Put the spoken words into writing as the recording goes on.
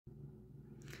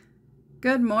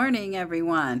Good morning,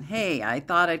 everyone. Hey, I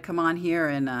thought I'd come on here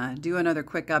and do another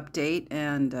quick update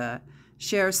and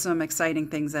share some exciting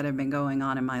things that have been going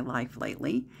on in my life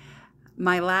lately.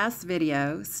 My last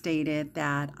video stated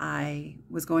that I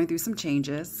was going through some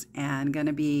changes and going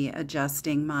to be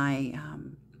adjusting my,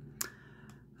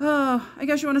 I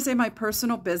guess you want to say my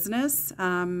personal business.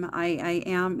 I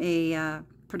am a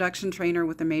production trainer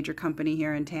with a major company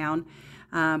here in town.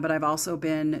 But I've also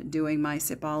been doing my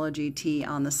Sipology tea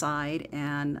on the side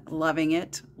and loving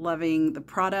it, loving the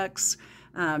products,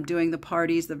 doing the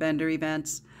parties, the vendor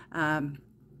events.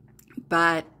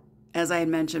 But as I had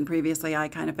mentioned previously, I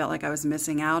kind of felt like I was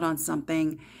missing out on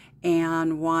something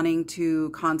and wanting to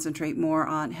concentrate more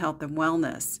on health and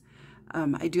wellness.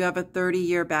 I do have a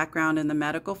 30-year background in the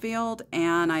medical field,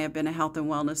 and I have been a health and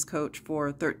wellness coach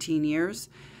for 13 years.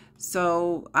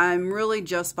 So I'm really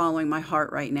just following my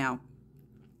heart right now.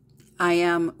 I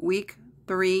am week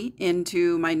 3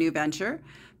 into my new venture.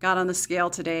 Got on the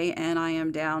scale today and I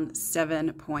am down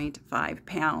 7.5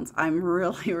 pounds. I'm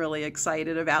really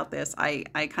excited about this. I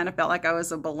kind of felt like I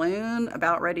was a balloon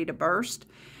about ready to burst.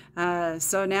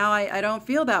 So now I don't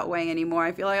feel that way anymore.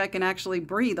 I feel like I can actually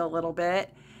breathe a little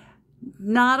bit.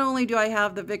 Not only do I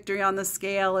have the victory on the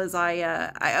scale, as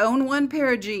I own one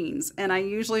pair of jeans and I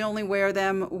usually only wear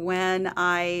them when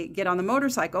I get on the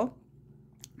motorcycle.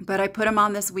 But I put them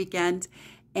on this weekend,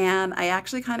 and I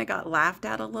actually kind of got laughed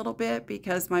at a little bit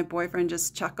because my boyfriend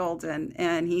just chuckled,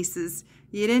 and he says,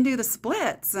 "You didn't do the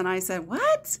splits." And I said,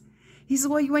 "What?" He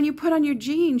said, "Well, when you put on your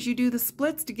jeans, you do the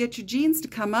splits to get your jeans to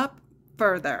come up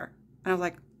further." And I was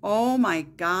like, oh my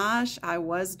gosh, I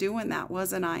was doing that,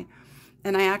 wasn't I?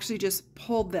 And I actually just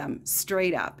pulled them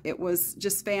straight up. It was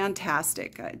just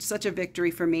fantastic. Such a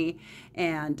victory for me.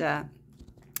 And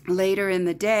later in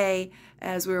the day,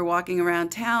 as we were walking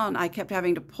around town, I kept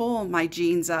having to pull my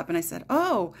jeans up, and I said,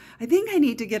 "Oh, I think I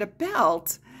need to get a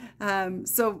belt."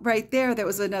 So right there, that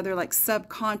was another like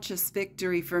subconscious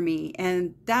victory for me,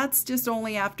 and that's just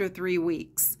only after 3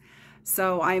 weeks.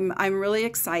 So I'm really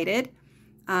excited.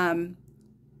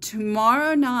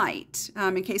 Tomorrow night,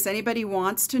 in case anybody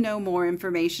wants to know more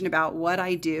information about what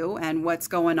I do and what's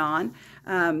going on,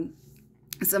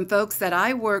 some folks that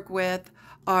I work with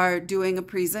are doing a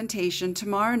presentation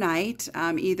tomorrow night,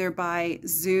 either by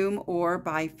Zoom or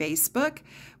by Facebook.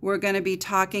 We're going to be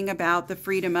talking about the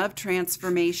freedom of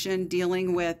transformation,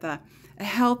 dealing with a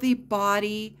healthy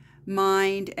body,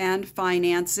 mind, and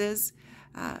finances,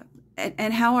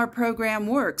 and how our program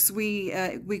works. We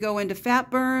go into fat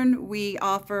burn. We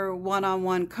offer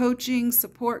one-on-one coaching,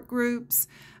 support groups.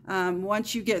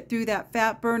 Once you get through that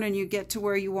fat burn and you get to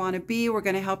where you want to be, we're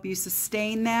going to help you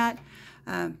sustain that.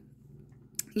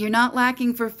 You're not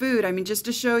lacking for food. I mean, just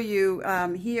to show you,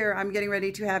 here I'm getting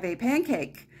ready to have a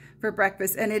pancake for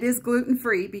breakfast, and it is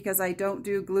gluten-free because I don't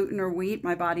do gluten or wheat.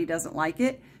 My body doesn't like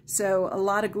it. So a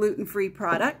lot of gluten-free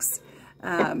products.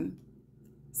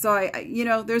 So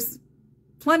there's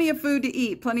plenty of food to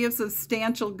eat, plenty of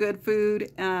substantial good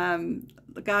food.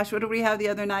 Gosh, what did we have the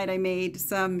other night? I made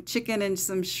some chicken and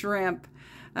some shrimp.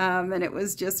 And it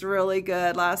was just really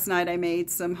good. Last night I made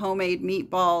some homemade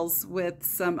meatballs with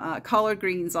some collard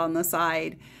greens on the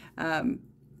side.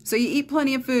 So you eat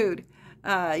plenty of food.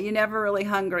 You're never really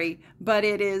hungry, but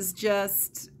it is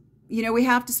just, we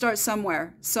have to start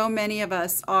somewhere. So many of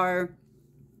us are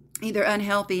either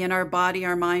unhealthy in our body,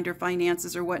 our mind, or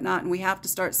finances or whatnot, and we have to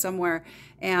start somewhere.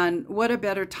 And what a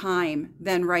better time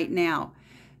than right now.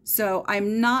 So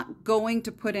I'm not going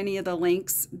to put any of the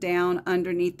links down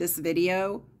underneath this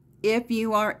video. If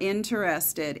you are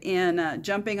interested in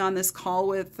jumping on this call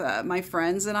with my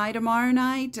friends and I tomorrow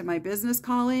night, and my business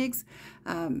colleagues,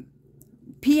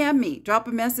 PM me, drop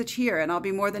a message here, and I'll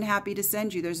be more than happy to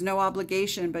send you. There's no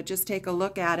obligation, but just take a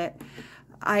look at it.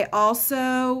 I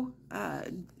also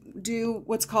do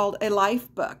what's called a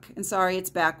life book. And sorry,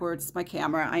 it's backwards, my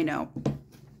camera, I know.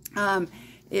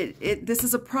 This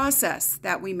is a process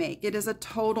that we make. It is a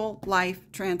total life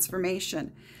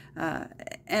transformation.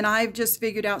 And I've just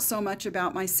figured out so much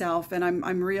about myself, and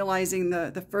I'm realizing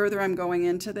the further I'm going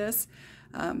into this,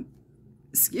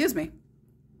 excuse me,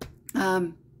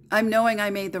 I'm knowing I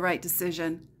made the right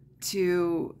decision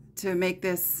to make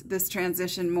this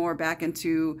transition more back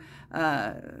into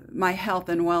my health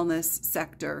and wellness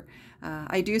sector.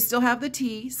 I do still have the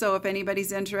tea, so if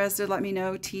anybody's interested, let me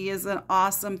know. Tea is an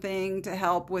awesome thing to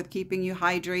help with keeping you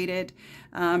hydrated,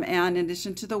 and in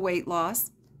addition to the weight loss.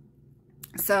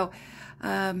 So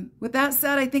with that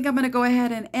said, I think I'm going to go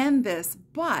ahead and end this,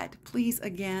 but please,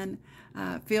 again,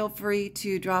 feel free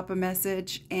to drop a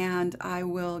message, and I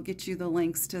will get you the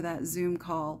links to that Zoom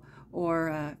call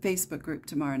or Facebook group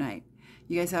tomorrow night.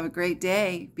 You guys have a great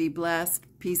day. Be blessed.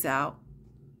 Peace out.